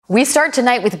We start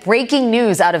tonight with breaking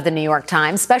news out of the New York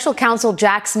Times. Special counsel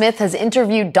Jack Smith has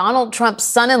interviewed Donald Trump's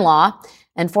son-in-law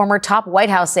and former top White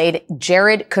House aide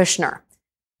Jared Kushner.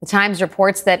 The Times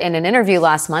reports that in an interview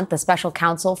last month, the special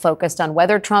counsel focused on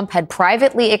whether Trump had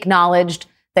privately acknowledged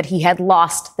that he had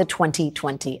lost the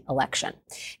 2020 election.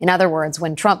 In other words,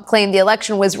 when Trump claimed the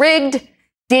election was rigged,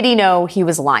 did he know he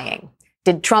was lying?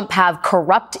 Did Trump have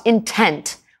corrupt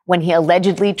intent when he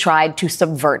allegedly tried to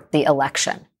subvert the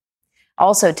election?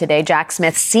 Also today, Jack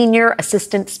Smith's senior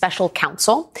assistant special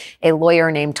counsel, a lawyer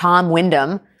named Tom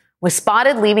Windham, was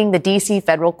spotted leaving the D.C.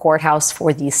 federal courthouse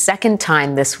for the second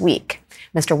time this week.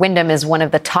 Mr. Windham is one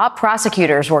of the top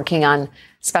prosecutors working on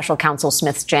special counsel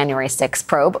Smith's January 6th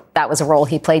probe. That was a role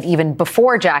he played even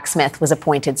before Jack Smith was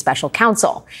appointed special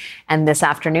counsel. And this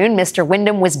afternoon, Mr.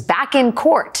 Windham was back in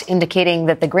court, indicating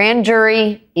that the grand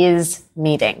jury is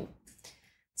meeting.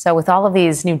 So with all of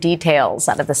these new details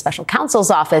out of the special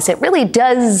counsel's office, it really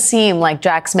does seem like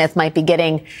Jack Smith might be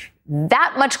getting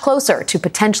that much closer to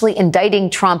potentially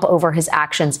indicting Trump over his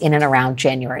actions in and around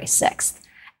January 6th.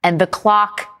 And the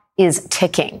clock is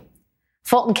ticking.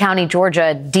 Fulton County,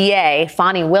 Georgia DA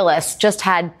Fani Willis just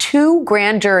had 2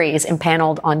 grand juries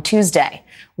impaneled on Tuesday.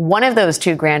 One of those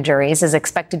 2 grand juries is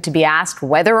expected to be asked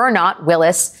whether or not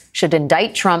Willis should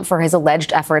indict Trump for his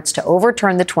alleged efforts to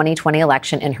overturn the 2020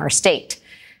 election in her state.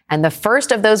 And the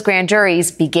first of those grand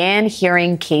juries began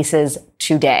hearing cases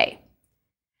today.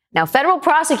 Now, federal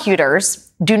prosecutors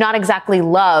do not exactly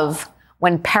love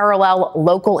when parallel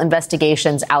local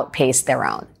investigations outpace their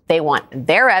own. They want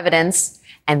their evidence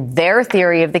and their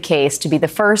theory of the case to be the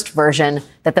first version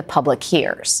that the public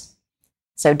hears.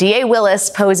 So DA Willis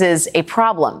poses a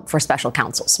problem for special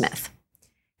counsel Smith.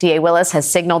 DA Willis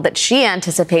has signaled that she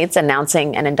anticipates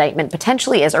announcing an indictment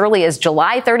potentially as early as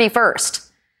July 31st.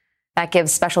 That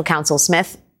gives special counsel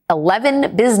Smith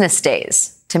 11 business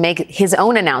days to make his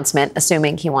own announcement,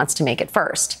 assuming he wants to make it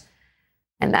first.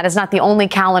 And that is not the only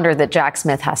calendar that Jack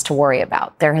Smith has to worry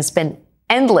about. There has been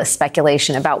endless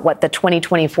speculation about what the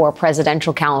 2024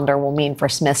 presidential calendar will mean for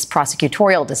Smith's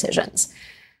prosecutorial decisions.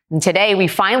 And today, we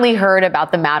finally heard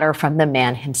about the matter from the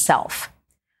man himself.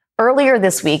 Earlier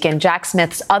this week, in Jack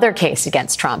Smith's other case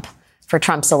against Trump for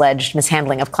Trump's alleged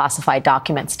mishandling of classified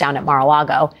documents down at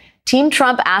Mar-a-Lago, Team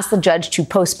Trump asked the judge to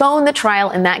postpone the trial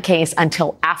in that case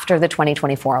until after the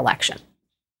 2024 election.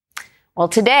 Well,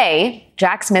 today,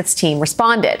 Jack Smith's team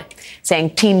responded,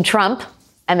 saying Team Trump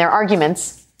and their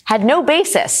arguments had no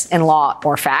basis in law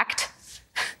or fact,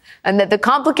 and that the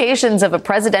complications of a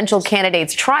presidential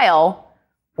candidate's trial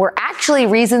were actually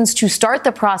reasons to start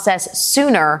the process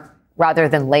sooner rather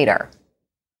than later.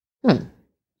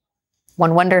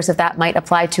 One wonders if that might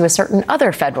apply to a certain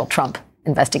other federal Trump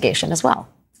investigation as well.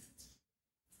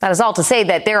 That is all to say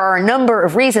that there are a number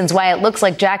of reasons why it looks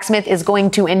like Jack Smith is going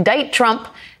to indict Trump,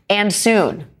 and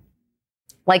soon.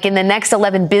 Like in the next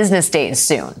 11 business days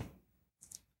soon.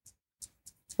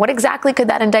 What exactly could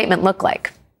that indictment look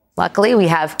like? Luckily, we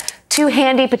have 2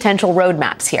 handy potential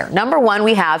roadmaps here. Number 1,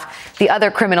 we have the other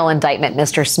criminal indictment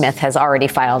Mr. Smith has already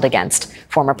filed against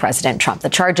former President Trump, the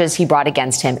charges he brought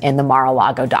against him in the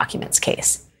Mar-a-Lago documents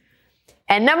case.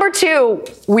 And number 2,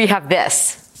 we have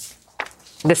this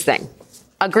thing.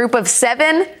 A group of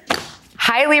 7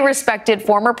 highly respected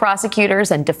former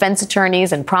prosecutors and defense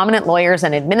attorneys and prominent lawyers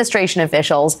and administration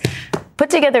officials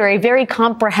put together a very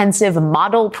comprehensive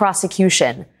model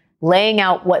prosecution laying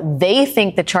out what they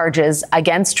think the charges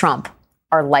against Trump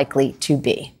are likely to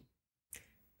be.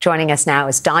 Joining us now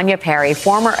is Danya Perry,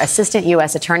 former assistant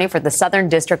U.S. attorney for the Southern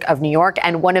District of New York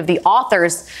and one of the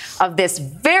authors of this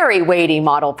very weighty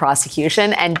model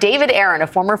prosecution, and David Aaron, a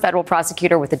former federal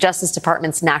prosecutor with the Justice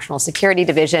Department's National Security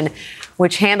Division,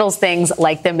 which handles things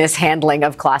like the mishandling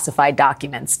of classified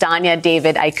documents. Danya,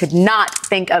 David, I could not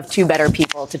think of 2 better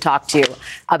people to talk to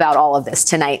about all of this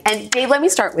tonight. And Dave, let me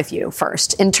start with you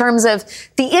first. In terms of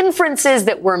the inferences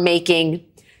that we're making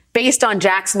based on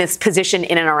Jack Smith's position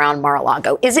in and around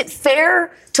Mar-a-Lago, is it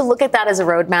fair to look at that as a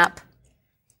roadmap?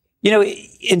 You know,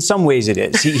 in some ways it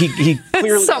is. He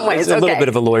clearly, it's a little bit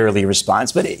of a lawyerly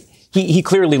response, but he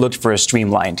clearly looked for a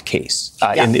streamlined case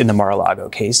in the Mar-a-Lago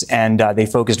case, and they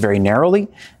focused very narrowly.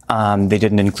 They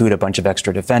didn't include a bunch of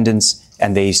extra defendants,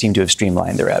 and they seem to have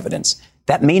streamlined their evidence.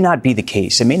 That may not be the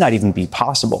case. It may not even be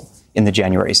possible in the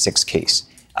January 6th case.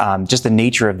 Just the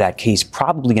nature of that case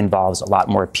probably involves a lot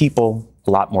more people,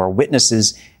 a lot more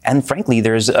witnesses, and frankly,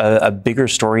 there's a bigger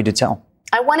story to tell.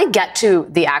 I want to get to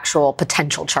the actual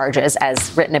potential charges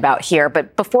as written about here,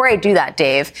 but before I do that,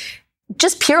 Dave,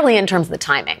 just purely in terms of the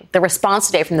timing, the response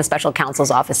today from the special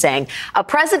counsel's office saying a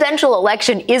presidential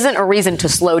election isn't a reason to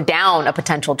slow down a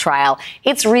potential trial,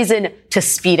 it's reason to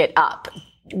speed it up.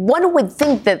 one would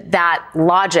think that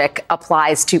logic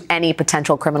applies to any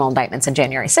potential criminal indictments in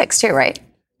January 6th, too, right?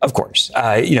 Of course.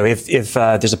 If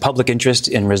there's a public interest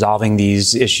in resolving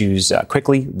these issues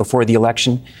quickly before the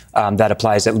election, that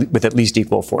applies with at least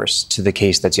equal force to the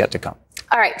case that's yet to come.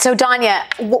 All right. So, Danya,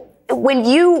 when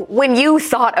you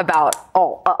thought about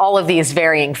all of these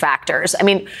varying factors, I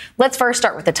mean, let's first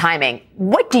start with the timing.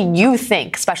 What do you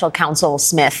think Special Counsel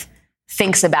Smith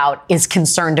thinks about, is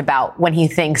concerned about when he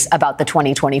thinks about the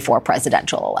 2024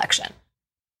 presidential election?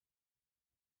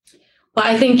 Well,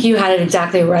 I think you had it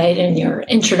exactly right in your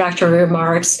introductory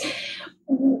remarks.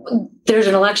 There's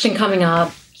an election coming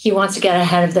up. He wants to get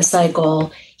ahead of the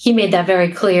cycle. He made that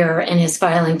very clear in his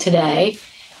filing today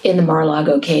in the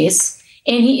Mar-a-Lago case.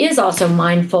 And he is also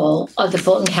mindful of the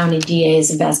Fulton County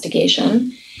DA's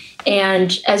investigation.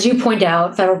 And as you point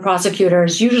out, federal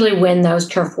prosecutors usually win those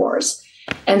turf wars.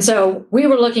 And so we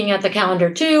were looking at the calendar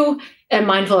too, and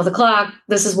mindful of the clock.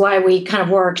 This is why we kind of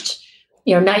worked,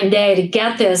 night and day to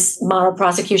get this model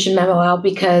prosecution memo out,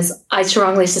 because I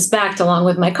strongly suspect, along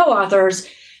with my co-authors,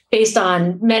 based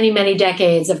on many, many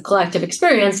decades of collective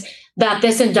experience, that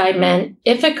this indictment,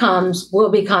 if it comes, will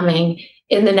be coming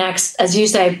in the next, as you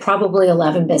say, probably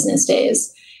 11 business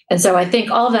days. And so I think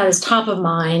all of that is top of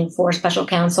mind for Special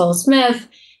Counsel Smith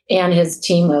and his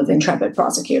team of intrepid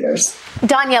prosecutors.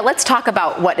 Danya, let's talk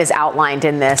about what is outlined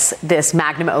in this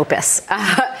magnum opus.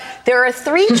 There are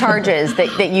 3 charges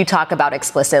that you talk about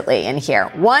explicitly in here.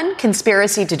 1,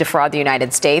 conspiracy to defraud the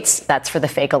United States. That's for the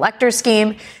fake elector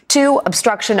scheme. 2,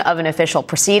 obstruction of an official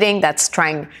proceeding. That's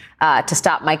trying to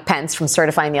stop Mike Pence from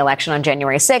certifying the election on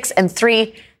January 6th. And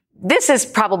 3, this is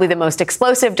probably the most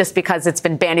explosive just because it's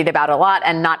been bandied about a lot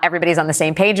and not everybody's on the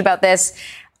same page about this: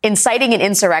 inciting an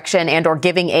insurrection and or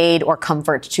giving aid or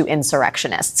comfort to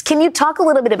insurrectionists. Can you talk a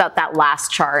little bit about that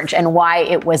last charge and why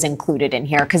it was included in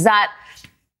here? Because that,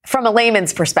 from a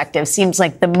layman's perspective, seems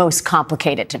like the most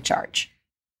complicated to charge.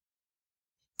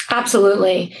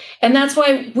 Absolutely. And that's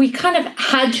why we kind of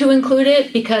had to include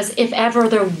it, because if ever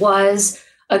there was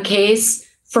a case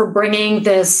for bringing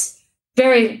this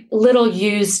very little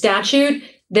used statute,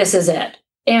 this is it.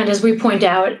 And as we point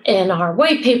out in our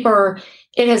white paper,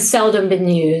 it has seldom been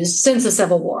used since the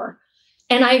Civil War.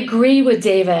 And I agree with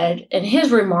David in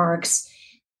his remarks.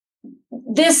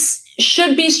 This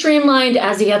should be streamlined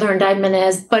as the other indictment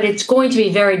is, but it's going to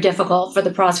be very difficult for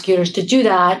the prosecutors to do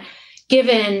that,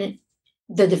 given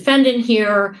the defendant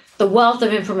here, the wealth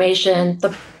of information,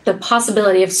 the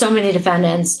possibility of so many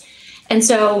defendants. And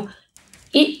so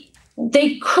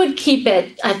they could keep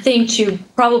it, I think, to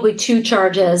probably 2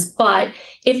 charges. But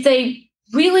if they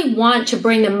really want to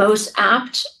bring the most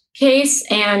apt case,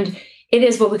 and it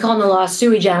is what we call in the law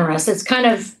sui generis, it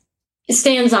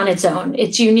stands on its own.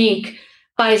 It's unique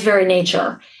by its very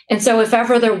nature. And so if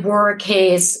ever there were a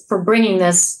case for bringing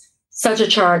such a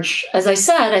charge, as I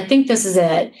said, I think this is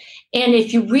it. And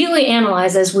if you really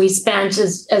analyze, as we spent,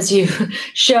 as you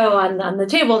show on the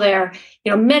table there,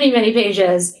 many, many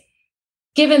pages,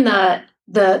 given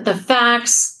the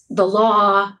facts, the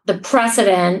law, the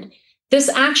precedent, this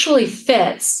actually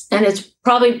fits. And it's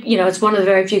probably, it's one of the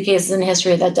very few cases in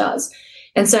history that does.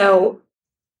 And so,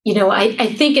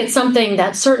 I think it's something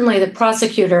that certainly the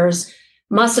prosecutors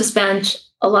must have spent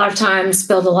a lot of time,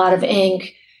 spilled a lot of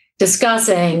ink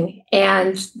discussing.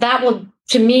 And that will,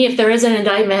 to me, if there is an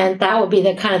indictment, that will be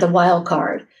the kind of the wild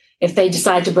card if they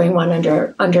decide to bring one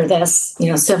under this,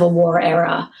 Civil War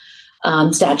era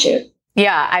statute.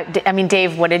 Yeah, I mean,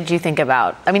 Dave, what did you think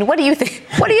about? I mean, what do you think?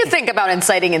 What do you think about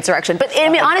inciting insurrection? But I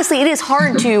mean, honestly, it is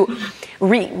hard to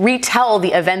retell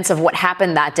the events of what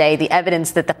happened that day, the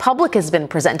evidence that the public has been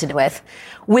presented with,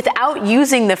 without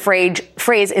using the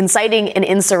phrase inciting an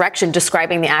insurrection,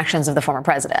 describing the actions of the former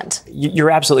president.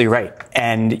 You're absolutely right.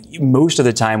 And most of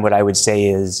the time, what I would say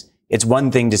is it's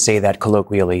one thing to say that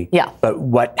colloquially,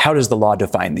 but how does the law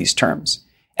define these terms?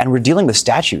 And we're dealing with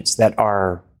statutes that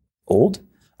are old.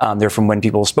 They're from when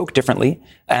people spoke differently,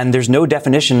 and there's no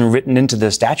definition written into the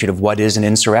statute of what is an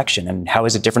insurrection and how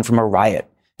is it different from a riot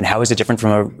and how is it different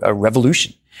from a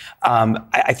revolution.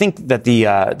 I think that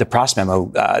the Pross memo,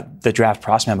 the draft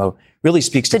Pross memo, really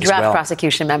speaks to the draft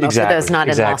prosecution memo for those not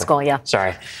in law school. Yeah,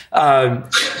 sorry.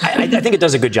 I think it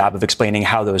does a good job of explaining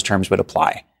how those terms would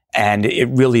apply, and it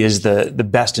really is the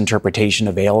best interpretation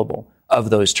available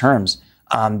of those terms.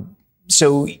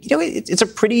 So, it's a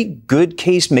pretty good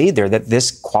case made there that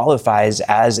this qualifies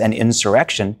as an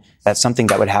insurrection. That's something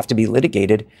that would have to be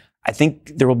litigated. I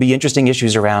think there will be interesting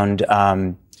issues around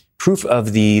proof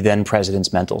of the then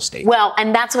president's mental state. Well,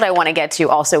 and that's what I want to get to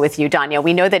also with you, Danya.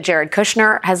 We know that Jared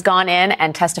Kushner has gone in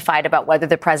and testified about whether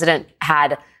the president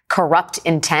had corrupt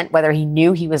intent, whether he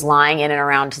knew he was lying in and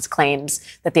around his claims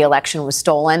that the election was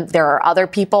stolen. There are other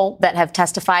people that have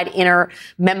testified,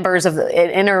 members of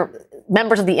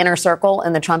the inner circle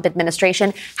in the Trump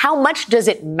administration. How much does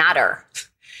it matter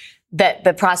that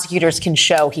the prosecutors can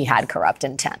show he had corrupt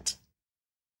intent?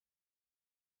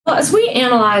 Well, as we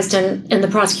analyzed in the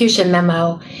prosecution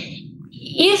memo,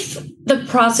 if the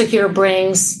prosecutor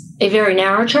brings a very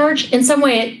narrow charge, in some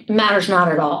way it matters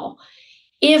not at all.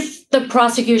 If the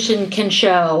prosecution can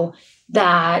show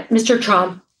that Mr.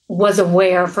 Trump was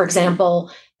aware, for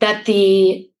example, that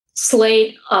the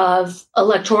slate of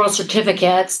electoral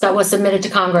certificates that was submitted to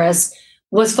Congress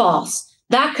was false,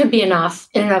 that could be enough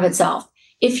in and of itself.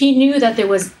 If he knew that there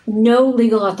was no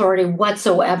legal authority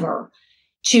whatsoever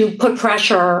to put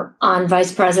pressure on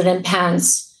Vice President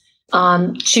Pence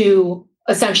to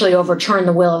essentially overturn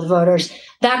the will of the voters,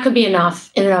 that could be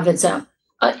enough in and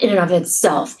of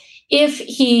itself. If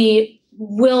he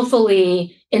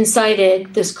willfully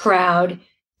incited this crowd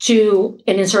to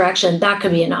an insurrection, that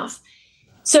could be enough.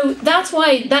 So that's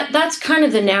why that's kind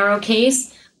of the narrow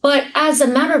case. But as a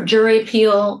matter of jury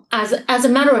appeal, as a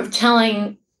matter of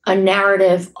telling a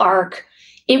narrative arc,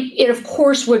 it of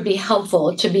course would be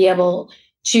helpful to be able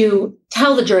to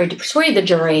tell the jury, to persuade the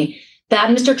jury that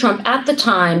Mr. Trump at the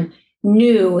time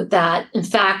knew that, in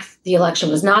fact, the election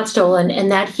was not stolen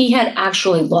and that he had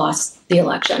actually lost the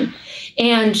election.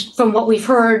 And from what we've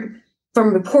heard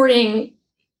from reporting,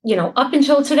 up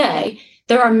until today,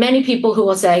 there are many people who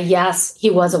will say, yes, he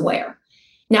was aware.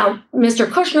 Now, Mr.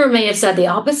 Kushner may have said the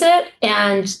opposite,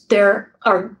 and there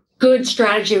are good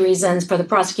strategy reasons for the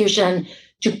prosecution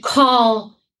to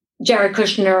call Jared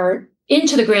Kushner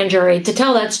into the grand jury to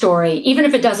tell that story, even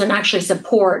if it doesn't actually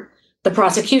support the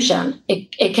prosecution.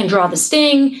 It can draw the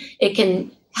sting. It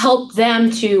can help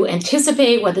them to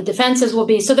anticipate what the defenses will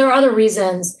be. So there are other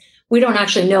reasons. We don't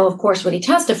actually know, of course, what he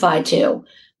testified to.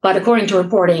 But according to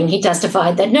reporting, he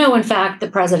testified that no, in fact, the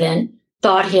president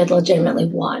thought he had legitimately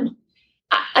won.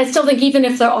 I still think even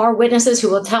if there are witnesses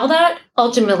who will tell that,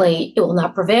 ultimately it will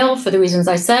not prevail for the reasons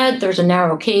I said. There's a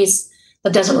narrow case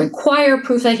that doesn't require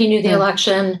proof that he knew the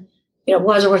election,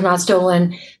 was or was not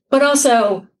stolen. But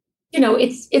also,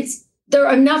 there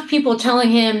are enough people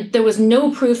telling him there was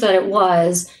no proof that it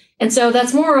was. And so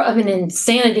that's more of an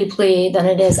insanity plea than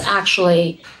it is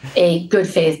actually a good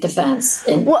faith defense,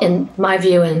 in my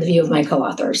view and the view of my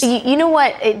co-authors. You know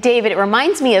what, David, it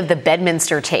reminds me of the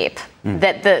Bedminster tape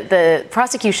that the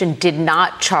prosecution did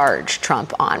not charge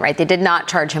Trump on, right? They did not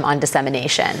charge him on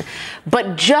dissemination.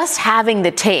 But just having the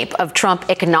tape of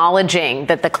Trump acknowledging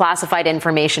that the classified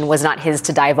information was not his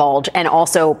to divulge and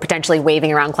also potentially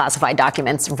waving around classified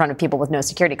documents in front of people with no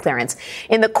security clearance,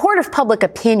 in the court of public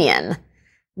opinion,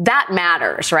 that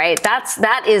matters, right?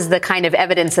 That is the kind of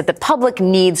evidence that the public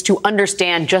needs to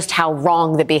understand just how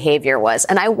wrong the behavior was.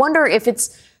 And I wonder if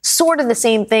it's sort of the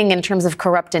same thing in terms of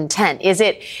corrupt intent. Is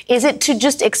it to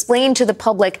just explain to the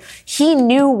public he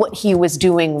knew what he was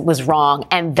doing was wrong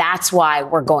and that's why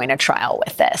we're going to trial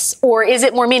with this? Or is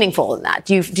it more meaningful than that?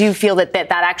 Do you feel that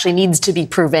actually needs to be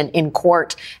proven in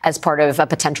court as part of a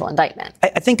potential indictment?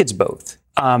 I think it's both.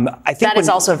 I think that is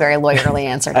also a very lawyerly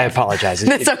answer. I apologize.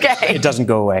 It's okay. It doesn't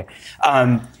go away.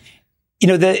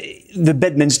 The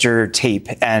Bedminster tape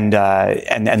and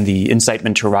the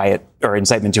incitement to riot or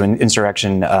incitement to an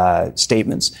insurrection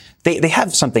statements, they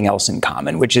have something else in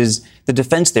common, which is the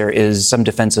defense there is some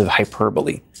defense of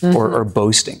hyperbole or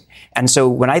boasting. And so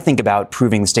when I think about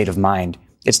proving the state of mind,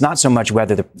 it's not so much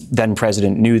whether the then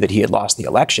president knew that he had lost the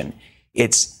election.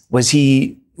 Was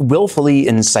he willfully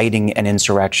inciting an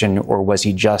insurrection, or was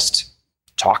he just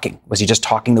talking? Was he just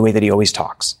talking the way that he always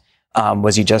talks?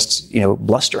 Was he just,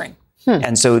 blustering?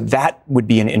 And so that would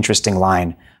be an interesting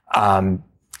line. And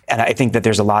I think that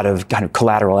there's a lot of kind of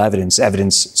collateral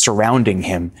evidence surrounding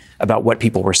him about what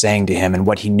people were saying to him and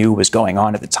what he knew was going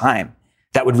on at the time.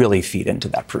 That would really feed into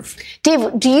that proof.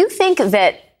 Dave, do you think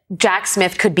that Jack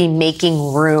Smith could be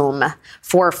making room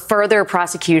for further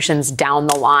prosecutions down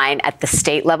the line at the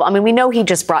state level? I mean, we know he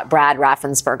just brought Brad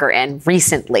Raffensperger in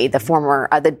recently,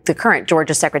 the current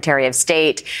Georgia Secretary of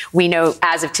State. We know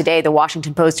as of today, the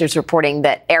Washington Post is reporting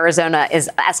that Arizona is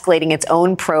escalating its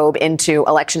own probe into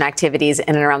election activities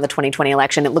in and around the 2020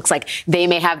 election. It looks like they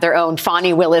may have their own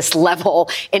Fani Willis level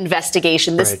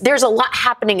investigation. There's a lot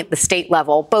happening at the state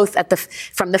level, both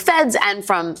from the feds and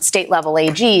from state level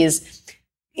AGs.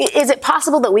 Is it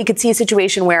possible that we could see a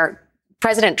situation where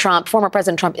former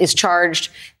President Trump is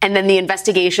charged and then the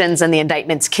investigations and the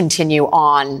indictments continue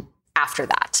on after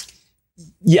that?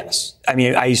 Yes. I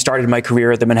mean, I started my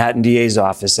career at the Manhattan DA's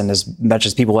office, and as much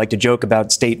as people like to joke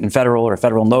about state and federal or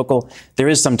federal and local, there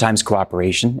is sometimes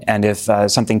cooperation. And if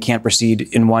something can't proceed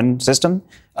in one system,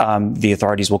 the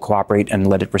authorities will cooperate and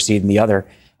let it proceed in the other.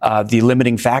 The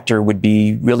limiting factor would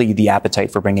be really the appetite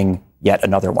for bringing yet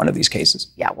another one of these cases.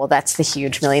 Yeah, well, that's the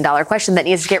huge $1 million question that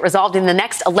needs to get resolved in the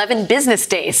next 11 business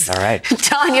days. All right.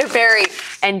 Tanya Berry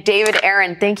and David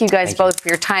Aaron, thank you guys both for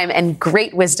your time and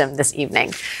great wisdom this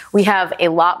evening. We have a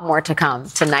lot more to come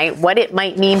tonight. What it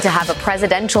might mean to have a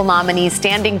presidential nominee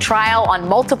standing trial on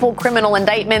multiple criminal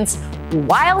indictments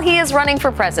while he is running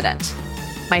for president.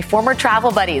 My former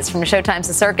travel buddies from Showtime's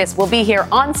The Circus will be here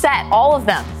on set, all of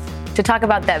them, to talk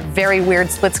about that very weird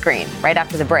split screen right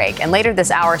after the break. And later this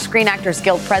hour, Screen Actors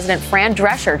Guild President Fran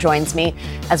Drescher joins me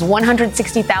as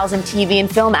 160,000 TV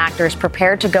and film actors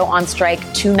prepare to go on strike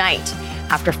tonight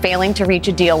after failing to reach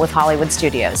a deal with Hollywood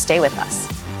studios. Stay with us.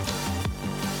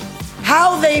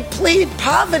 How they plead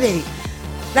poverty,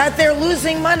 that they're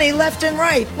losing money left and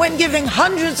right when giving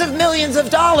hundreds of millions of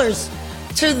dollars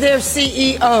to their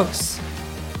CEOs.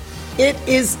 It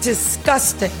is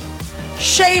disgusting.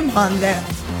 Shame on them.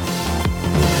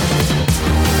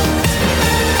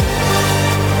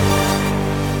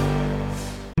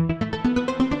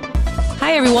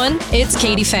 Hi, everyone. It's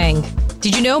Katie Fang.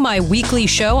 Did you know my weekly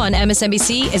show on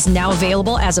MSNBC is now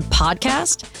available as a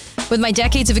podcast? With my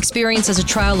decades of experience as a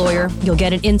trial lawyer, you'll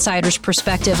get an insider's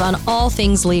perspective on all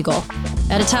things legal.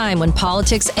 At a time when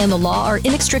politics and the law are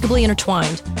inextricably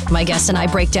intertwined, my guests and I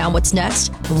break down what's next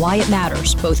and why it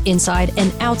matters, both inside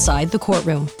and outside the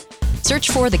courtroom. Search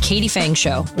for The Katie Fang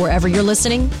Show wherever you're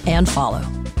listening and follow.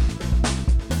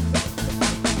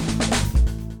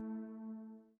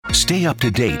 Stay up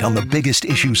to date on the biggest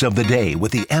issues of the day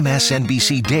with the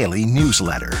MSNBC Daily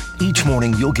newsletter. Each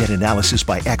morning, you'll get analysis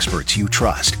by experts you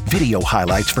trust, video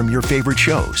highlights from your favorite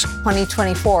shows.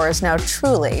 2024 is now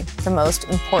truly the most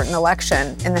important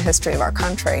election in the history of our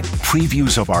country.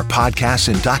 Previews of our podcasts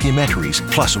and documentaries,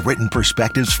 plus written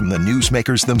perspectives from the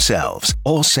newsmakers themselves,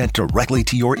 all sent directly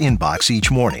to your inbox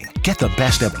each morning. Get the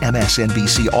best of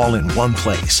MSNBC all in one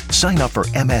place. Sign up for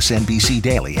MSNBC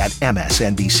Daily at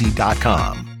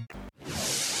msnbc.com.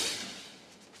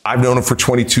 I've known him for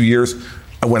 22 years.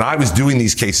 And when I was doing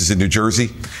these cases in New Jersey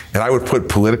and I would put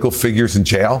political figures in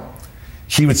jail,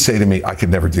 he would say to me, I could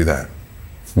never do that.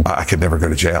 I could never go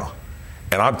to jail.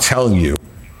 And I'm telling you,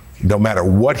 no matter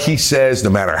what he says, no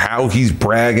matter how he's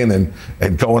bragging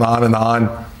and going on and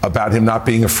on about him not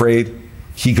being afraid,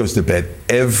 he goes to bed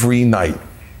every night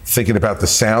thinking about the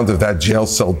sound of that jail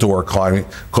cell door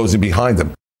closing behind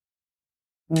him.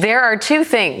 There are two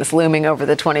things looming over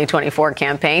the 2024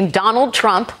 campaign: Donald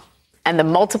Trump and the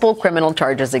multiple criminal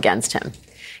charges against him.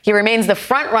 He remains the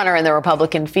front runner in the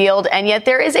Republican field, and yet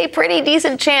there is a pretty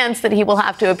decent chance that he will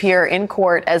have to appear in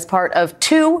court as part of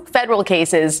two federal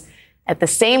cases at the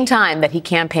same time that he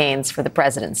campaigns for the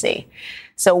presidency.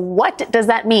 So what does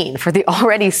that mean for the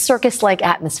already circus-like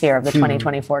atmosphere of the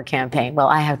 2024 campaign? Well,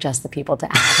 I have just the people to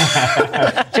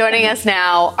ask. Joining us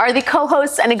now are the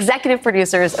co-hosts and executive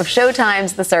producers of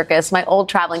Showtime's The Circus, my old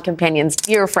traveling companions,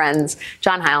 dear friends,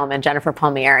 John Heilman, Jennifer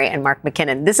Palmieri, and Mark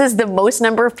McKinnon. This is the most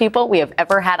number of people we have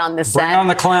ever had on this set. Bring on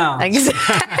the clowns.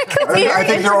 Exactly. I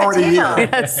think they're already here.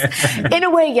 Yes. In a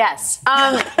way, yes.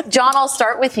 John, I'll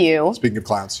start with you. Speaking of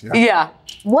clowns, Yeah.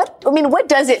 What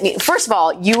does it mean? First of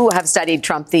all, you have studied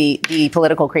Trump, the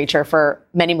political creature, for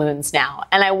many moons now.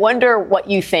 And I wonder what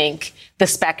you think the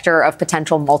specter of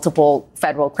potential multiple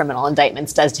federal criminal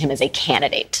indictments does to him as a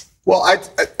candidate. Well,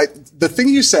 the thing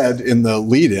you said in the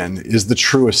lead-in is the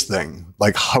truest thing,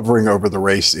 like hovering over the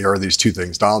race are these two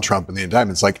things, Donald Trump and the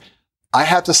indictments. Like, I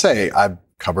have to say, I've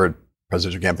covered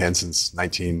presidential campaigns since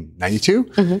 1992.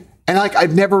 Mm-hmm. And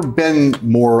I've never been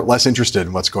less interested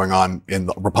in what's going on in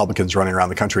the Republicans running around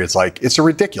the country. It's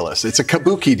ridiculous. It's a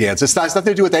kabuki dance. It's nothing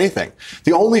to do with anything.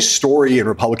 The only story in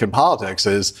Republican politics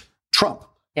is Trump.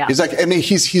 Yeah.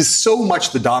 He's so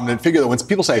much the dominant figure that when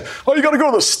people say, "Oh, you got to go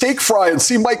to the steak fry and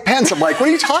see Mike Pence," I'm like, "What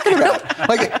are you talking about?"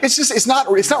 It's not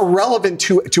relevant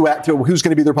to who's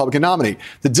going to be the Republican nominee.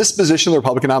 The disposition of the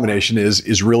Republican nomination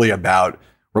is really about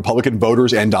Republican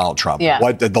voters and Donald Trump. Yeah.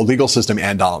 The legal system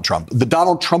and Donald Trump. The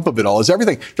Donald Trump of it all is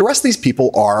everything. The rest of these people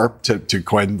are, to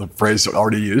coin the phrase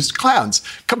already used, clowns.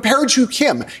 Compared to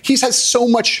him, he has so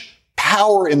much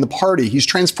power in the party. He's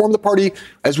transformed the party,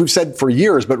 as we've said for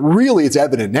years, but really it's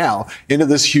evident now, into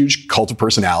this huge cult of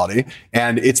personality.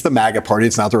 And it's the MAGA party.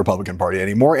 It's not the Republican Party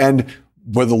anymore. And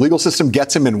whether the legal system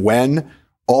gets him and when,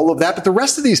 all of that. But the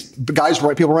rest of these guys,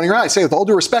 people running around, I say with all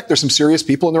due respect, there's some serious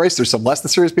people in the race. There's some less than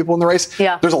serious people in the race.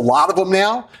 Yeah. There's a lot of them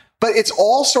now. But it's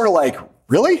all sort of like,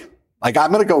 really? Like,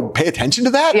 I'm going to go pay attention to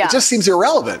that? Yeah. It just seems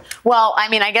irrelevant. Well, I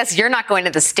mean, I guess you're not going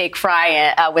to the steak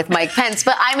fry with Mike Pence.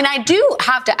 But, I mean, I do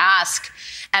have to ask,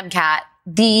 MCAT,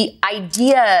 the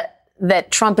idea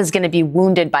that Trump is going to be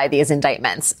wounded by these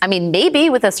indictments. I mean, maybe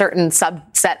with a certain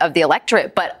subset of the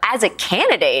electorate, but as a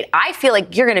candidate, I feel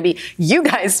like you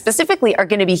guys specifically are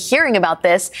going to be hearing about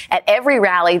this at every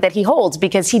rally that he holds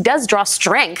because he does draw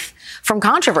strength from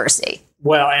controversy.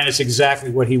 Well, and it's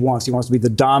exactly what he wants. He wants to be the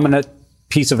dominant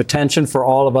piece of attention for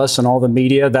all of us and all the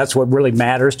media. That's what really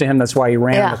matters to him. That's why he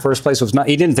ran in the first place. He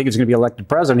didn't think he was going to be elected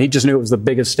president. He just knew it was the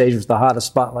biggest stage, it was the hottest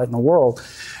spotlight in the world.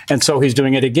 And so he's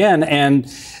doing it again. And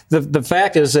the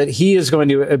fact is that he is going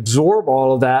to absorb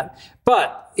all of that.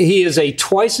 But he is a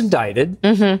twice indicted,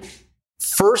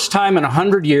 first time in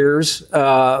 100 years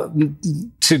to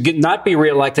not be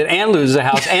reelected and lose the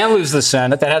House and lose the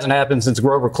Senate. That hasn't happened since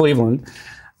Grover Cleveland.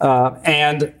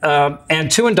 And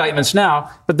two indictments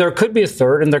now, but there could be a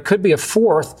third and there could be a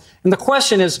fourth. And the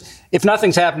question is, if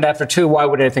nothing's happened after two, why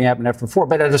would anything happen after four?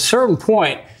 But at a certain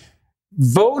point,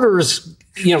 voters,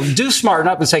 do smarten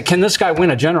up and say, can this guy win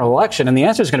a general election? And the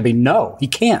answer is going to be no, he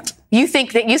can't. You say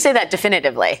that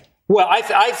definitively? Well,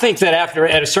 I think that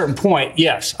at a certain point,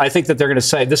 yes, I think that they're going to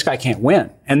say this guy can't win.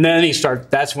 And then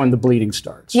that's when the bleeding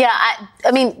starts. Yeah,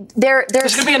 I mean, there's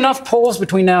going to be enough polls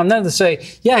between now and then to say,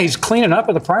 yeah, he's cleaning up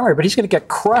in the primary, but he's going to get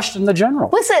crushed in the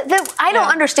general. Listen, I don't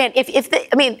understand.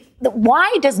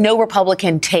 Why does no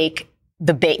Republican take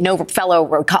no fellow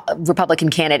Republican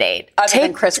candidate. Other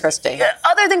than Chris Christie.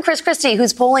 Other than Chris Christie,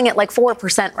 who's polling at like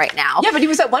 4% right now. Yeah, but he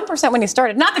was at 1% when he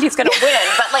started. Not that he's going to win,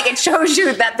 but it shows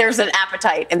you that there's an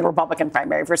appetite in the Republican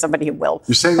primary for somebody who will.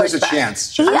 You're saying there's a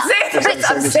chance. I'm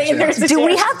saying there's a chance. Do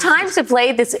we have time to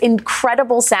play this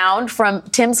incredible sound from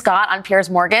Tim Scott on Piers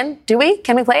Morgan? Do we?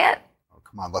 Can we play it? Oh,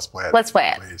 come on, let's play it. Let's play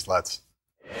it. Please, let's.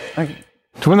 Okay.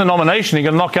 To win the nomination,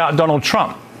 you're going to knock out Donald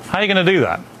Trump. How are you going to do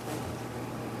that?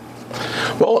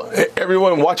 Well,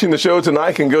 everyone watching the show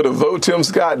tonight can go to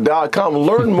votetimscott.com,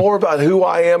 learn more about who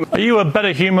I am. Are you a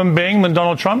better human being than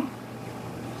Donald Trump?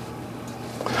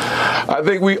 I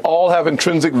think we all have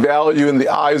intrinsic value in the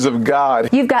eyes of God.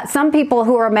 You've got some people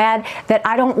who are mad that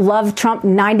I don't love Trump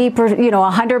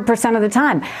 100% of the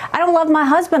time. I don't love my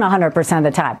husband 100% of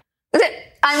the time.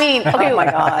 I mean, okay. Oh my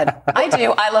God. I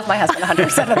do. I love my husband 100%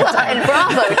 of the time. And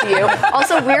bravo to you.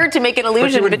 Also weird to make an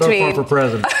illusion between for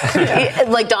president.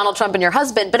 like Donald Trump and your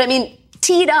husband. But I mean,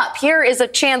 teed up. Here is a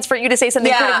chance for you to say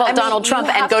something critical about Donald Trump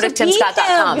and go to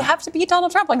timscott.com. You have to beat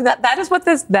Donald Trump. Like that is what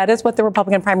the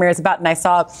Republican primary is about. And I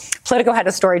saw Politico had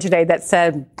a story today that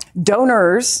said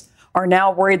donors are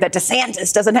now worried that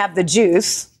DeSantis doesn't have the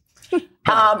juice.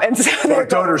 And so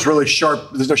donors really sharp.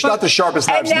 They're not the sharpest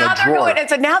knives in the drawer. And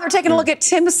so now they're taking a look at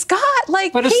Tim Scott.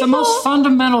 But it's the most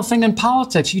fundamental thing in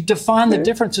politics. You define the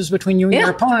differences between you and your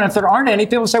opponent. If there aren't any,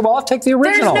 people say, "Well, I'll take the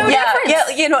original." There's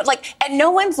no difference. And no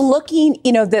one's looking.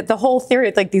 The whole theory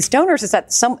of these donors is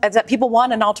that people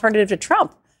want an alternative to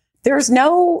Trump. There is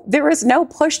no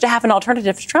push to have an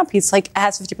alternative to Trump. He's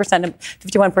has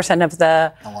 51% of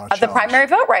the primary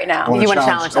vote right now. I want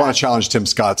to challenge Tim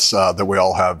Scott's that we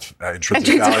all have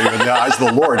intrinsic value in the eyes of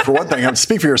the Lord. For one thing,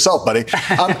 speak for yourself, buddy.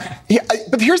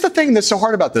 But here's the thing that's so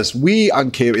hard about this: we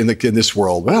in this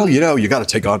world, you got to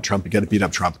take on Trump, you got to beat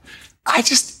up Trump. I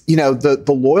just, the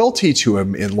loyalty to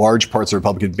him in large parts of the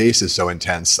Republican base is so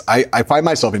intense. I find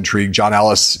myself intrigued. John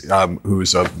Ellis,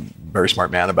 who's a very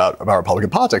smart man about Republican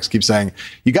politics, keeps saying,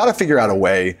 you got to figure out a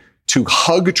way to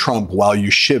hug Trump while you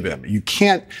shiv him. You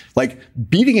can't,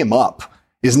 beating him up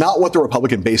is not what the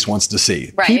Republican base wants to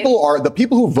see. Right. The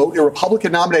people who vote in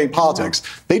Republican nominating politics,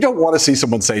 they don't want to see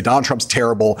someone say, Donald Trump's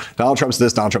terrible, Donald Trump's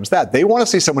this, Donald Trump's that. They want to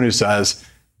see someone who says,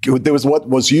 there was what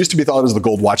was used to be thought of as the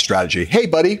gold watch strategy. Hey,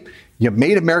 buddy, you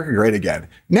made America great again.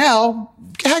 Now,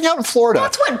 hang out in Florida.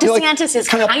 That's what DeSantis is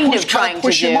kind of trying to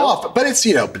push do. him off. But it's,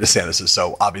 DeSantis is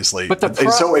so obviously,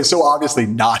 it's so obviously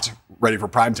not ready for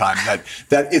prime time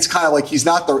that it's kind of like he's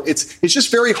not it's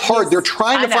just very hard. They're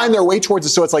trying to find their way towards it.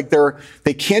 So it's like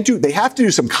they have to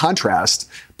do some contrast,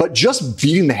 but just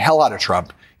beating the hell out of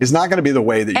Trump is not going to be the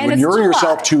way that you inure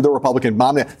yourself to the Republican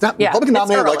nominated. Republican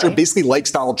nominated electorate basically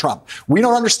likes Donald Trump. We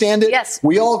don't understand it. Yes.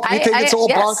 We think it's all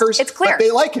bonkers. It's clear. But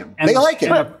they like him. They like him.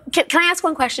 But can I ask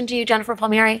one question to you, Jennifer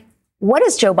Palmieri? What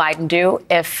does Joe Biden do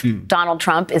if Donald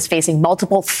Trump is facing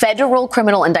multiple federal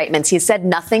criminal indictments? He's said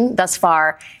nothing thus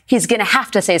far. He's going to have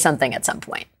to say something at some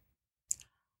point.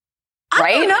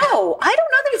 Right? I don't know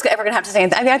that he's ever going to have to say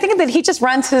anything. I mean, I think that he just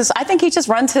runs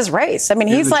his race. I mean,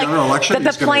 he's like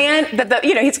the plan.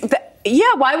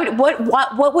 Yeah,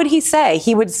 what would he say?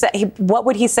 What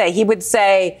would he say? He would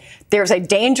say there's a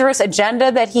dangerous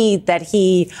agenda that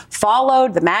he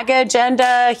followed, the MAGA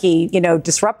agenda. He,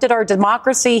 disrupted our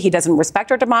democracy. He doesn't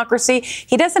respect our democracy.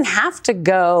 He doesn't have to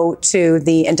go to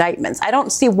the indictments. I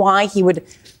don't see why he would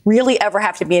really ever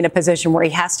have to be in a position where he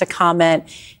has to comment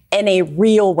in a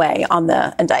real way on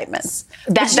the indictments.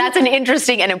 That's an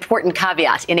interesting and important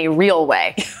caveat, in a real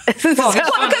way. Because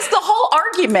the whole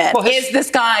argument is this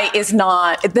guy is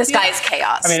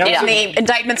chaos. And the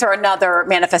indictments are another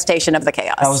manifestation of the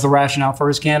chaos. That was the rationale for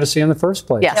his candidacy in the first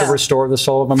place, to restore the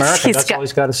soul of America. That's all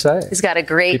he's got to say. He's got a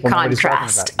great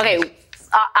contrast. Okay,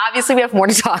 obviously we have more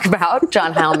to talk about.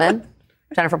 John Heilman,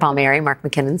 Jennifer Palmieri, Mark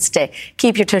McKinnon,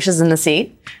 keep your tushes in the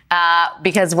seat,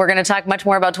 because we're going to talk much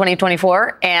more about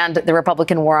 2024 and the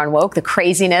Republican war on woke, the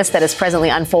craziness that is presently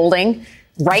unfolding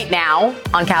right now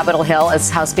on Capitol Hill as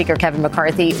House Speaker Kevin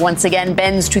McCarthy once again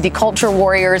bends to the culture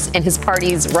warriors in his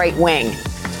party's right wing.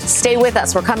 Stay with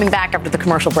us. We're coming back after the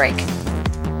commercial break.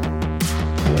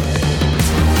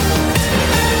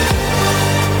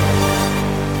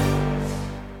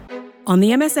 On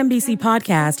the MSNBC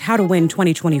podcast, How to Win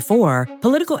 2024,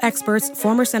 political experts,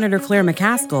 former Senator Claire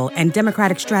McCaskill and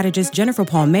Democratic strategist Jennifer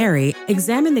Palmieri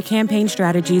examine the campaign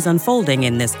strategies unfolding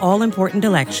in this all-important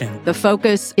election. The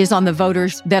focus is on the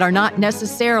voters that are not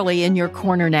necessarily in your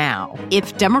corner now.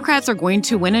 If Democrats are going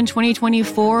to win in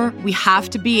 2024, we have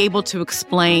to be able to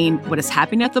explain what is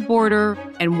happening at the border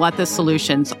and what the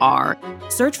solutions are.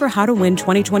 Search for How to Win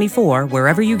 2024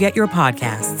 wherever you get your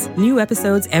podcasts. New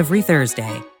episodes every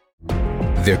Thursday.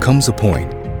 There comes a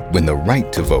point when the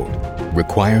right to vote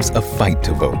requires a fight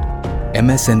to vote.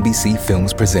 MSNBC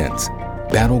Films presents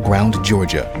Battleground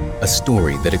Georgia, a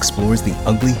story that explores the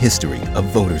ugly history of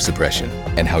voter suppression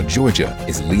and how Georgia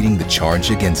is leading the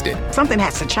charge against it. Something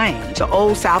has to change. The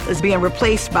old South is being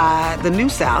replaced by the new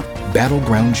South.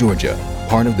 Battleground Georgia,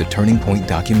 part of the Turning Point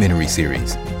documentary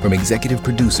series from executive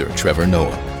producer Trevor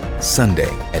Noah. Sunday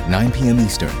at 9 p.m.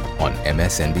 Eastern on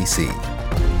MSNBC.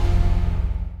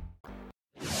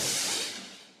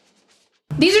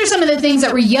 These are some of the things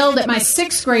that were yelled at my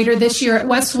sixth grader this year at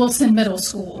West Wilson Middle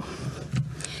School.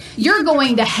 You're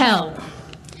going to hell.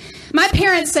 My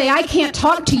parents say I can't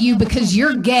talk to you because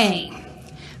you're gay.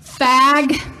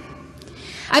 Fag.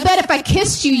 I bet if I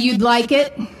kissed you, you'd like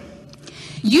it.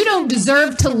 You don't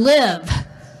deserve to live.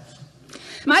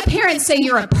 My parents say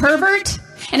you're a pervert,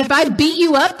 and if I beat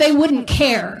you up, they wouldn't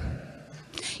care.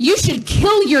 You should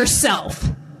kill yourself.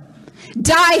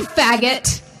 Die,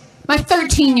 faggot. My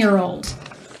 13-year-old.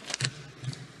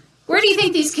 Where do you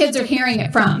think these kids are hearing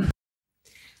it from?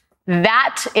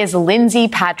 That is Lindsay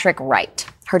Patrick Wright.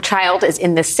 Her child is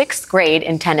in the 6th grade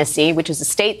in Tennessee, which is a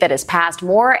state that has passed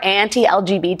more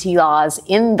anti-LGBT laws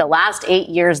in the last 8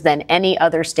 years than any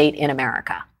other state in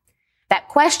America. That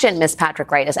question Ms.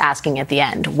 Patrick Wright is asking at the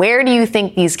end, where do you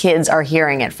think these kids are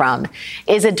hearing it from,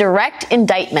 is a direct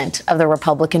indictment of the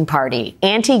Republican Party.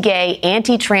 Anti-gay,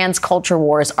 anti-trans culture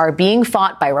wars are being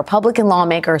fought by Republican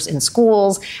lawmakers in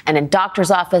schools and in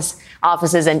doctors'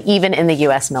 offices and even in the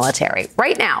U.S. military.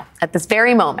 Right now, at this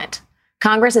very moment,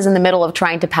 Congress is in the middle of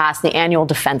trying to pass the annual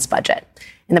defense budget.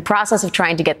 In the process of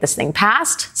trying to get this thing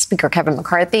passed, Speaker Kevin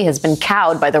McCarthy has been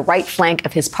cowed by the right flank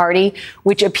of his party,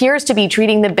 which appears to be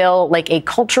treating the bill like a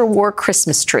culture war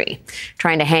Christmas tree,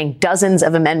 trying to hang dozens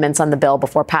of amendments on the bill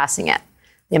before passing it.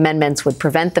 The amendments would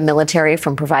prevent the military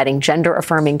from providing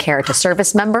gender-affirming care to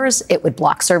service members. It would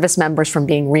block service members from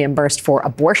being reimbursed for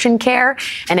abortion care,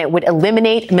 and it would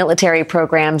eliminate military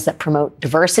programs that promote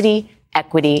diversity,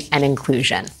 equity, and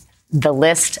inclusion. The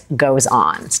list goes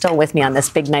on. Still with me on this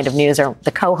big night of news are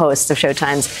the co-hosts of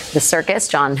Showtime's The Circus,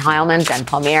 John Heilman, Jen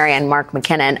Palmieri, and Mark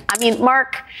McKinnon. I mean,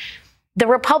 Mark, the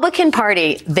Republican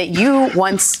Party that you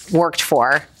once worked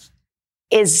for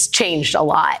is changed a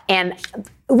lot. And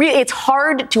really, it's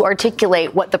hard to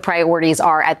articulate what the priorities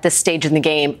are at this stage in the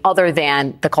game other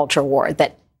than the culture war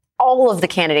that all of the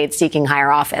candidates seeking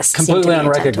higher office completely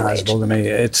unrecognizable to me.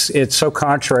 It's so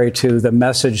contrary to the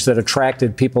message that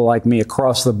attracted people like me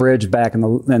across the bridge back in the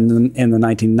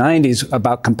 1990s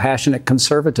about compassionate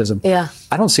conservatism. Yeah,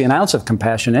 I don't see an ounce of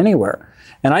compassion anywhere.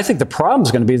 And I think the problem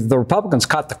is going to be that the Republicans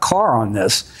caught the car on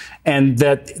this, and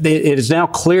that it is now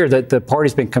clear that the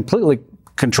party's been completely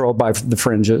controlled by the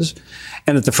fringes,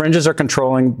 and that the fringes are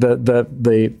controlling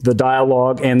the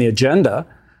dialogue and the agenda.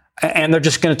 And they're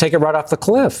just going to take it right off the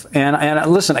cliff.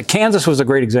 And listen, Kansas was a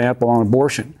great example on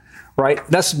abortion, right?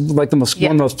 That's like one of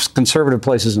the most conservative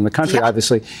places in the country,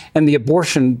 obviously. And the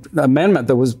abortion amendment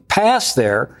that was passed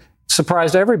there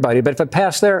surprised everybody. But if it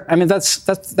passed there, I mean,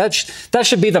 that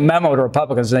should be the memo to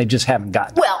Republicans, and they just haven't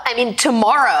gotten it. Well, I mean,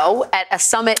 tomorrow at a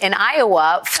summit in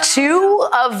Iowa, 2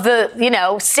 of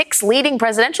the, 6 leading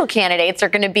presidential candidates are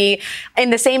going to be in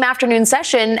the same afternoon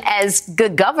session as the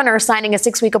governor signing a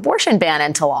 6-week abortion ban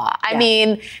into law. I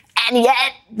mean, and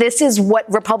yet this is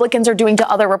what Republicans are doing to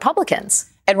other Republicans.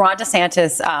 And Ron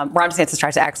DeSantis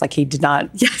tries to act like he did not.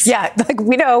 Yes. Yeah. Like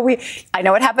I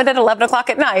know it happened at 11 o'clock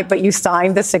at night, but you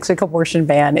signed the 6-week abortion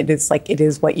ban. It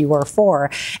is what you are for.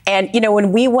 And,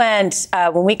 when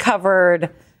we covered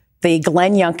the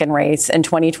Glenn Youngkin race in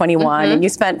 2021, and you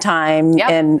spent time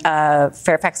in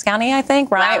Fairfax County, I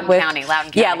think, right? Loudoun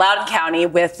County. Yeah, Loudoun County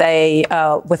with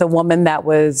a woman that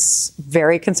was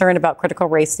very concerned about critical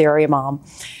race theory, a mom.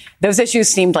 Those issues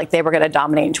seemed like they were going to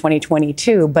dominate in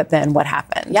 2022, but then what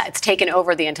happened? Yeah, it's taken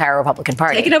over the entire Republican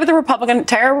Party. Taken over the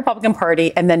entire Republican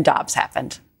Party, and then Dobbs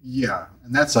happened. Yeah,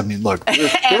 and that's, look,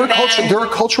 there are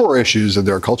cultural issues and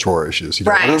there are cultural issues.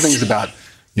 One of the things about,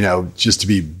 just to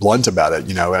be blunt about it,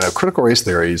 and a critical race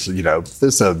theory is,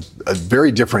 there's a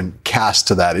very different cast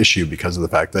to that issue because of the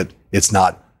fact that it's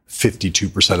not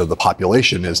 52% of the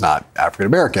population is not African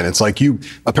American. It's like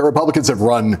Republicans have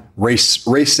run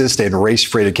racist and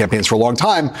race-freighted campaigns for a long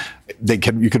time.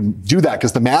 You can do that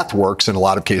because the math works in a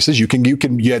lot of cases.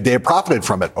 They have profited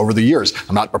from it over the years.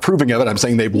 I'm not approving of it. I'm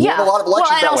saying they've won a lot of elections.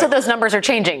 Well, and also those numbers are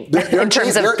changing in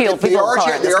terms of people. They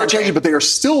are changing, but they are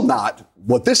still not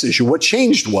what this issue. What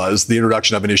changed was the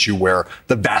introduction of an issue where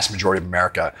the vast majority of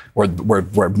America,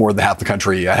 where more than half the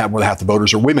country, more than half the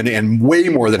voters are women, and way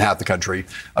more than half the country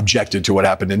objected to what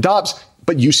happened in Dobbs.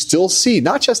 But you still see,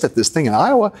 not just at this thing in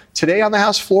Iowa, today on the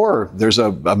House floor, there's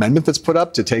an amendment that's put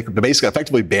up to basically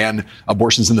effectively ban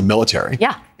abortions in the military.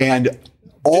 Yeah. And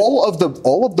all of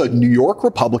the New York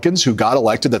Republicans who got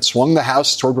elected that swung the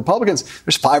House toward Republicans,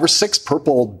 there's 5 or 6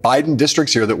 purple Biden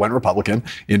districts here that went Republican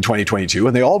in 2022,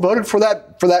 and they all voted for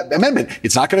that amendment.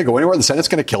 It's not going to go anywhere. The Senate's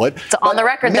going to kill it. It's on the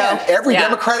record, though. Every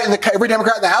Democrat in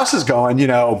the House is going,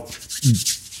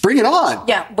 bring it on.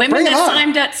 Yeah, women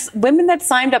that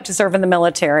signed up to serve in the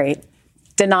military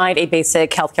denied a basic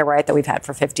healthcare right that we've had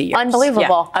for 50 years.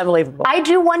 Unbelievable. Yeah, unbelievable. I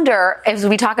do wonder, as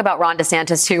we talk about Ron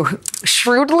DeSantis, who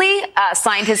shrewdly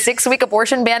signed his 6-week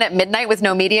abortion ban at midnight with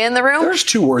no media in the room. There's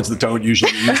 2 words that don't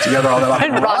usually use together all that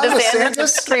often. Ron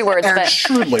DeSantis, 3 words. And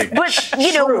shrewdly. But,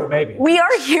 we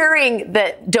are hearing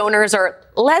that donors are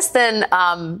less than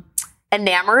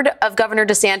enamored of Governor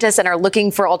DeSantis and are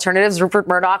looking for alternatives. Rupert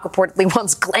Murdoch reportedly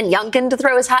wants Glenn Youngkin to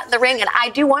throw his hat in the ring. And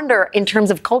I do wonder, in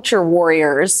terms of culture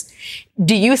warriors,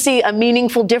 do you see a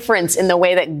meaningful difference in the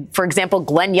way that, for example,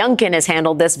 Glenn Youngkin has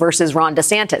handled this versus Ron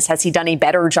DeSantis? Has he done a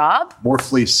better job? More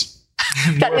fleece.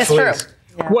 That is true.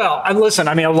 Yeah. Well, listen,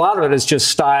 a lot of it is just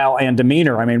style and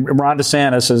demeanor. Ron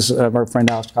DeSantis, as our friend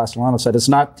Alex Castellano said, it's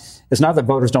not that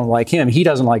voters don't like him. He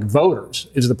doesn't like voters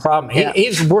is the problem. Yeah.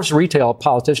 He's the worst retail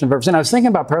politician I've ever seen. I was thinking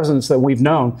about presidents that we've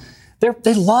known.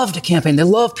 They love to campaign. They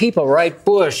love people, right?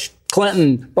 Bush,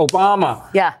 Clinton,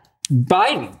 Obama,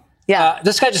 Biden. Yeah.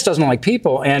 This guy just doesn't like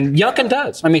people, and Youngkin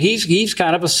does. He's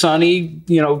kind of a sunny,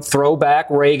 throwback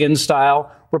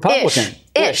Reagan-style Republican.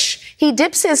 Ish. He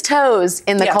dips his toes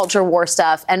in the culture war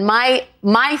stuff. And my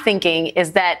thinking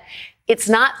is that it's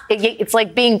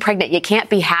like being pregnant. You can't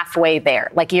be halfway there.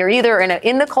 Like you're either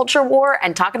in the culture war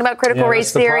and talking about critical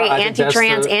race theory,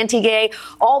 anti-trans, anti-gay,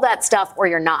 all that stuff, or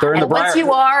you're not. And once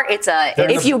you are,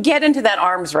 if you get into that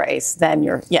arms race, then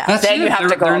you have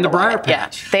to go. They're in the briar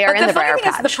patch. Yeah, they are in the briar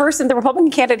patch. The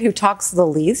Republican candidate who talks the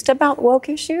least about woke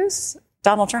issues,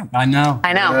 Donald Trump. I know.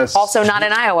 Yes. Also not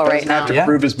in Iowa right now. Have to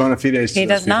prove his bona fides. He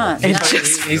does not.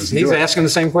 He's asking the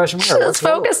same question. He's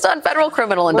focused on federal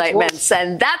criminal indictments,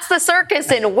 and that's the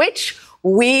circus in which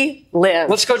we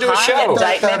live. Let's go do a show.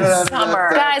 Indictment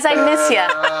summer. Guys, I miss you.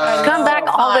 Come back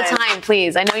all the time,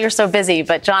 please. I know you're so busy,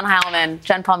 but John Heilman,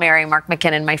 Jen Palmieri, Mark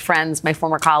McKinnon, my friends, my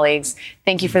former colleagues,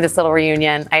 thank you for this little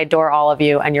reunion. I adore all of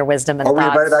you and your wisdom and thoughts. Are we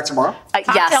invited back tomorrow?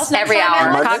 Yes, every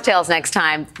hour. Cocktails next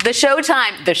time. The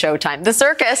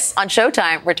circus on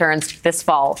Showtime returns this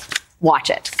fall. Watch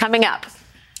it. Coming up,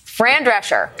 Fran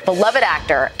Drescher, beloved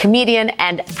actor, comedian,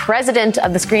 and president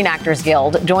of the Screen Actors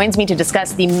Guild, joins me to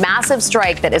discuss the massive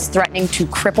strike that is threatening to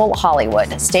cripple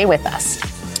Hollywood. Stay with us.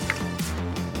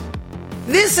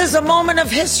 This is a moment of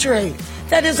history.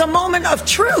 That is a moment of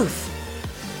truth.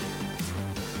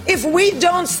 If we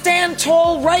don't stand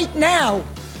tall right now,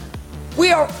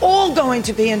 we are all going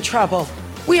to be in trouble.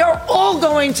 We are all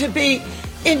going to be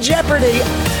in jeopardy.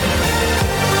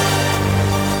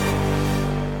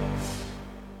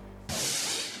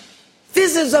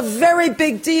 This is a very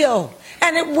big deal,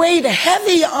 and it weighed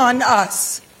heavy on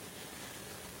us.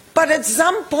 But But at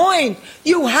some point,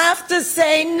 you have to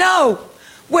say no.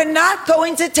 We're not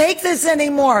going to take this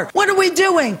anymore. What are we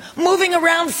doing? Moving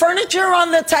around furniture on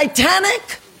the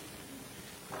Titanic?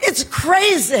 It's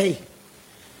crazy.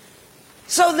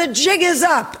 So the jig is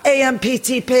up,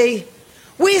 AMPTP.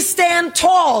 We stand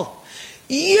tall.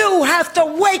 You have to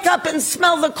wake up and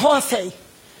smell the coffee.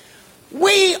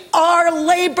 We are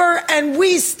labor and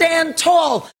we stand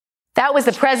tall. That was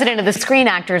the president of the Screen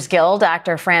Actors Guild,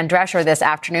 actor Fran Drescher, this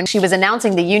afternoon. She was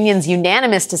announcing the union's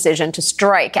unanimous decision to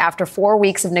strike after 4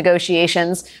 weeks of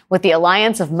negotiations with the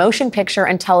Alliance of Motion Picture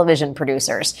and Television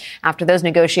Producers, after those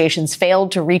negotiations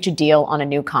failed to reach a deal on a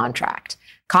new contract.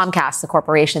 Comcast, the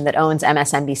corporation that owns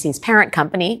MSNBC's parent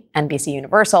company, NBC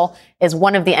Universal, is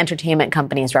one of the entertainment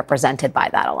companies represented by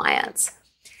that alliance.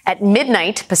 At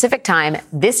midnight Pacific time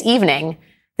this evening,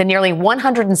 the nearly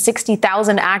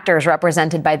 160,000 actors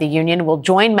represented by the union will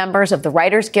join members of the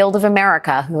Writers Guild of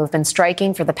America who have been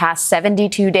striking for the past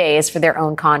 72 days for their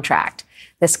own contract.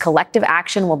 This collective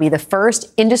action will be the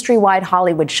first industry-wide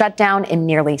Hollywood shutdown in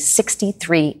nearly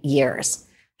 63 years.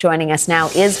 Joining us now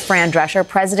is Fran Drescher,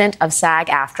 president of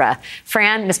SAG-AFTRA.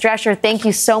 Fran, Ms. Drescher, thank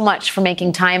you so much for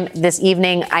making time this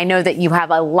evening. I know that you have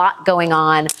a lot going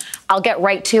on. I'll get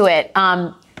right to it.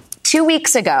 2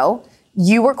 weeks ago,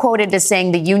 you were quoted as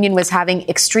saying the union was having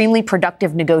extremely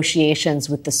productive negotiations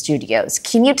with the studios.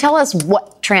 Can you tell us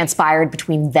what transpired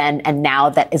between then and now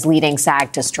that is leading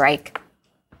SAG to strike?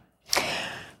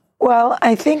 Well,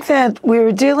 I think that we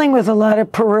were dealing with a lot of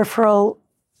peripheral,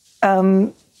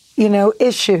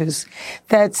 issues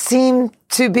that seemed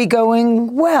to be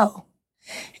going well.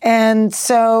 And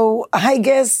so I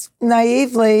guess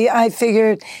naively, I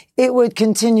figured it would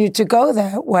continue to go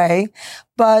that way.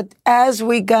 But as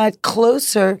we got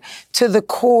closer to the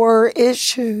core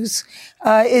issues,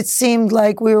 it seemed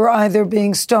like we were either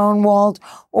being stonewalled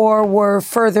or were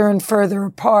further and further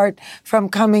apart from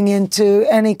coming into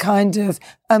any kind of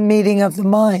a meeting of the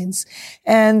minds.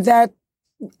 And that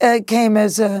came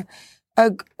as a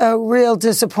real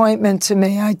disappointment to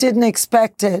me. I didn't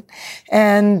expect it.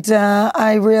 And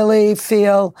I really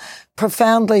feel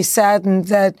profoundly saddened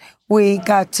that we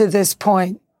got to this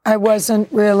point. I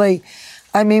wasn't really...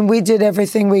 we did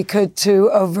everything we could to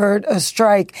avert a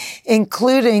strike,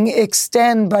 including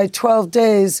extend by 12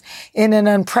 days in an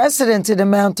unprecedented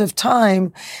amount of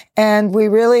time. And we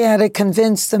really had to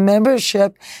convince the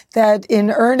membership that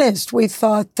in earnest, we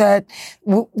thought that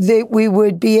we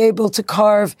would be able to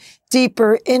carve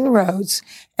deeper inroads.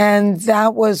 And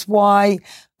that was why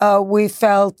we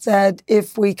felt that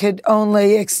if we could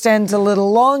only extend a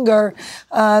little longer,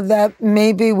 that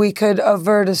maybe we could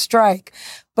avert a strike.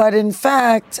 But in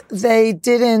fact, they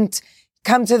didn't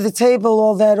come to the table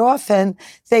all that often.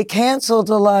 They canceled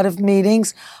a lot of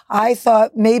meetings. I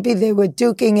thought maybe they were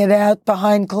duking it out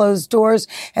behind closed doors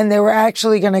and they were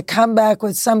actually going to come back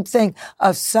with something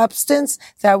of substance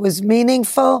that was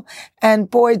meaningful. And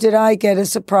boy, did I get a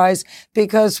surprise,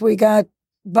 because we got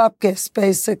bupkis,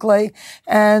 basically.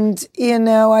 And,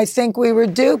 I think we were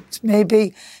duped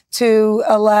maybe to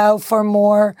allow for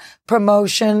more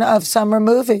promotion of summer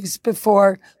movies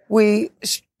before we,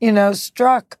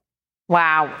 struck.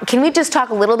 Wow. Can we just talk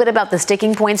a little bit about the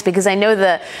sticking points? Because I know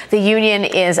the union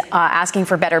is asking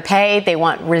for better pay. They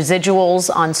want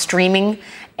residuals on streaming.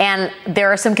 And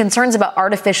there are some concerns about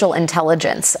artificial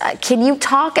intelligence. Can you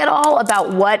talk at all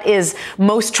about what is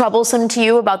most troublesome to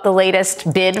you about the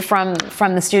latest bid from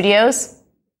the studios?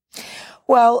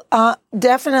 Well,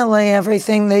 definitely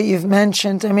everything that you've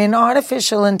mentioned.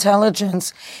 Artificial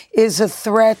intelligence is a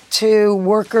threat to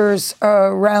workers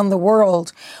around the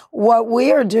world. What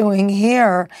we are doing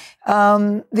here,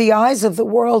 the eyes of the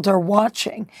world are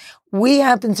watching. We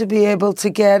happen to be able to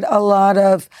get a lot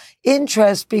of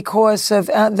interest because of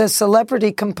the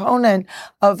celebrity component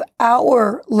of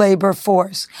our labor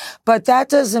force. But that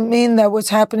doesn't mean that what's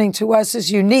happening to us is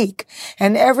unique.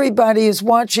 And everybody is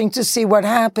watching to see what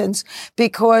happens,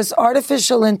 because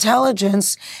artificial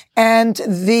intelligence and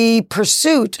the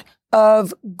pursuit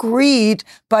of greed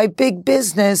by big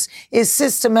business is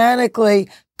systematically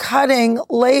cutting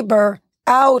labor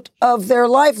out of their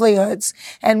livelihoods.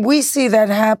 And we see that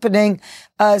happening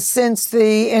since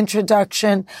the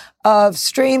introduction of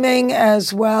streaming,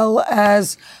 as well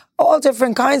as all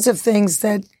different kinds of things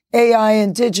that AI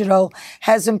and digital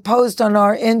has imposed on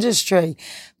our industry.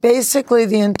 Basically,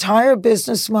 the entire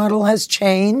business model has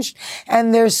changed,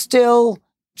 and they're still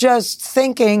just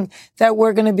thinking that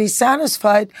we're going to be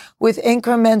satisfied with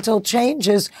incremental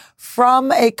changes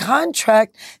from a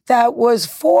contract that was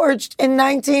forged in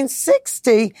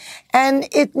 1960, and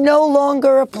it no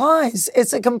longer applies.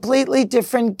 It's a completely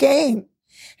different game.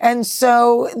 And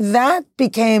so that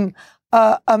became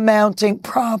a mounting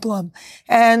problem.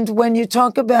 And when you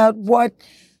talk about what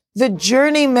the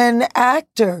journeyman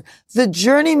actor, the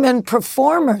journeyman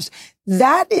performers,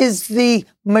 that is the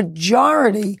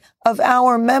majority of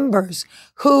our members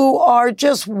who are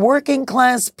just working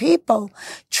class people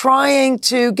trying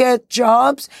to get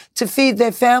jobs to feed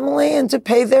their family and to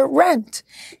pay their rent.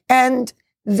 And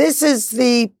this is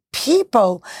the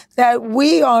people that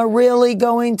we are really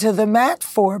going to the mat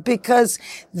for, because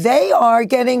they are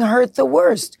getting hurt the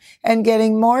worst and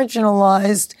getting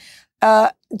marginalized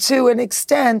to an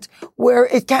extent where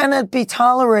it cannot be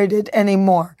tolerated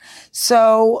anymore.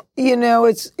 So,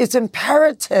 it's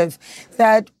imperative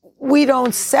that we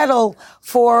don't settle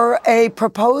for a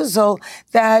proposal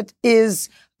that is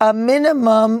a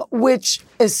minimum, which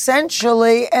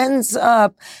essentially ends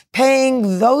up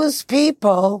paying those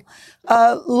people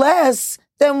less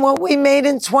than what we made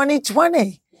in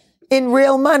 2020 in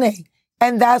real money.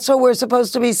 And that's what we're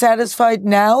supposed to be satisfied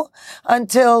now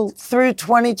until through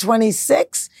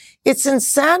 2026. It's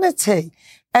insanity.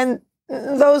 And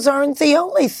those aren't the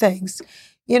only things.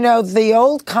 The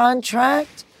old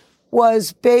contract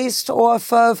was based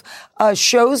off of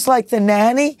shows like The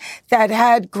Nanny that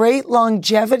had great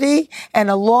longevity and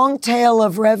a long tail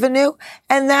of revenue.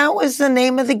 And that was the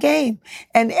name of the game.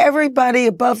 And everybody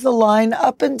above the line,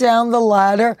 up and down the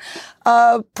ladder,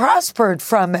 prospered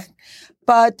from it.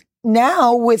 But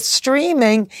now with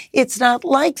streaming, it's not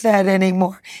like that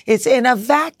anymore. It's in a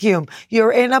vacuum.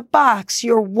 You're in a box.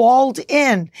 You're walled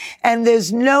in, and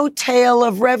there's no tail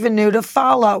of revenue to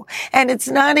follow. And it's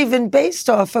not even based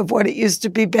off of what it used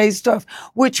to be based off,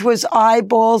 which was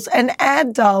eyeballs and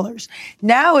ad dollars.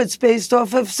 Now it's based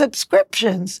off of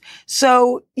subscriptions.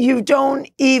 So you don't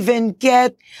even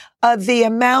get the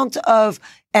amount of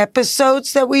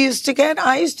episodes that we used to get.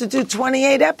 I used to do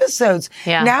 28 episodes.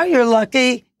 Yeah. Now you're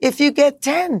lucky if you get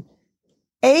 10,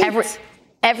 8.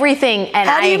 Everything. And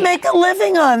how do you make a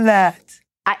living on that?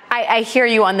 I hear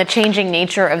you on the changing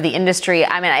nature of the industry.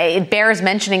 I mean, it bears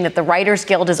mentioning that the Writers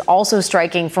Guild is also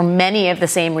striking for many of the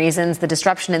same reasons, the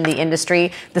disruption in the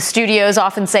industry. The studios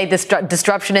often say this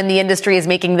disruption in the industry is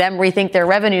making them rethink their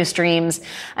revenue streams.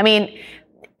 I mean,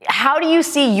 how do you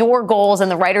see your goals and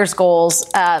the writers' goals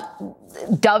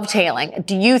dovetailing?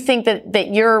 Do you think that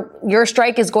your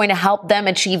strike is going to help them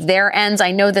achieve their ends?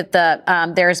 I know that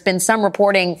there's been some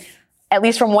reporting, at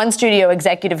least from one studio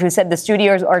executive, who said the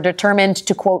studios are determined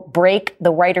to, quote, break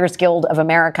the Writers Guild of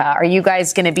America. Are you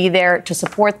guys going to be there to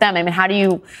support them? I mean,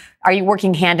 are you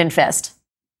working hand in fist?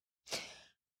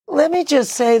 Let me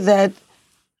just say that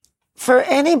for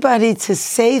anybody to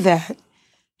say that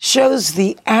shows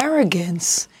the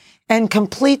arrogance and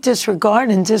complete disregard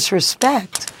and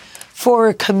disrespect for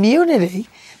a community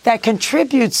that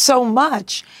contributes so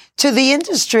much to the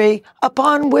industry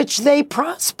upon which they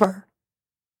prosper.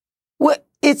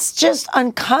 It's just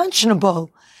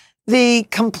unconscionable, the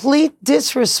complete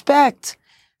disrespect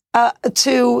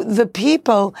to the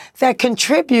people that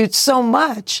contribute so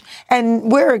much,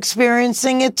 and we're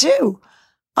experiencing it too.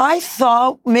 I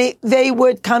thought they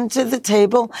would come to the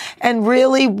table and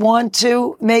really want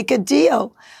to make a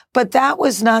deal, but that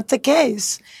was not the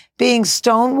case. Being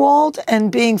stonewalled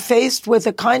and being faced with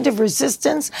a kind of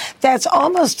resistance that's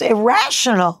almost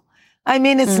irrational. I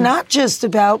mean, it's not just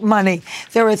about money.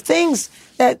 There are things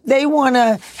that they want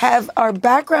to have our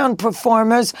background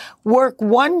performers work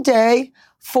one day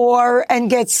for and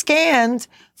get scanned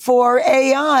for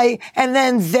AI, and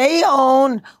then they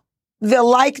own the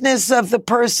likeness of the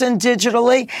person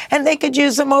digitally, and they could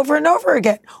use them over and over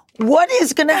again. What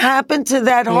is going to happen to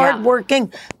that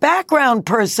hardworking background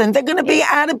person? They're going to be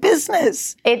out of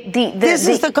business. This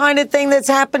is the kind of thing that's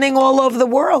happening all over the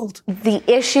world. The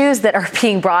issues that are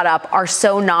being brought up are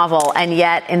so novel, and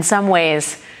yet in some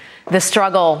ways the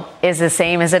struggle is the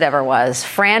same as it ever was.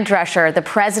 Fran Drescher, the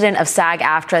president of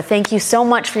SAG-AFTRA, thank you so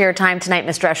much for your time tonight,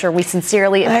 Ms. Drescher. We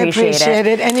sincerely appreciate it. I appreciate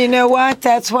it. And you know what?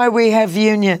 That's why we have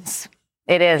unions.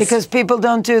 It is. Because people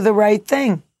don't do the right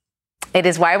thing.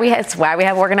 It's why we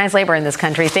have organized labor in this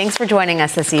country. Thanks for joining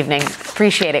us this evening.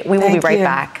 Appreciate it. We will be right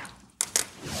back.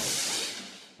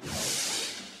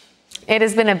 It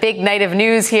has been a big night of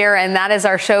news here, and that is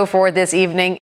our show for this evening.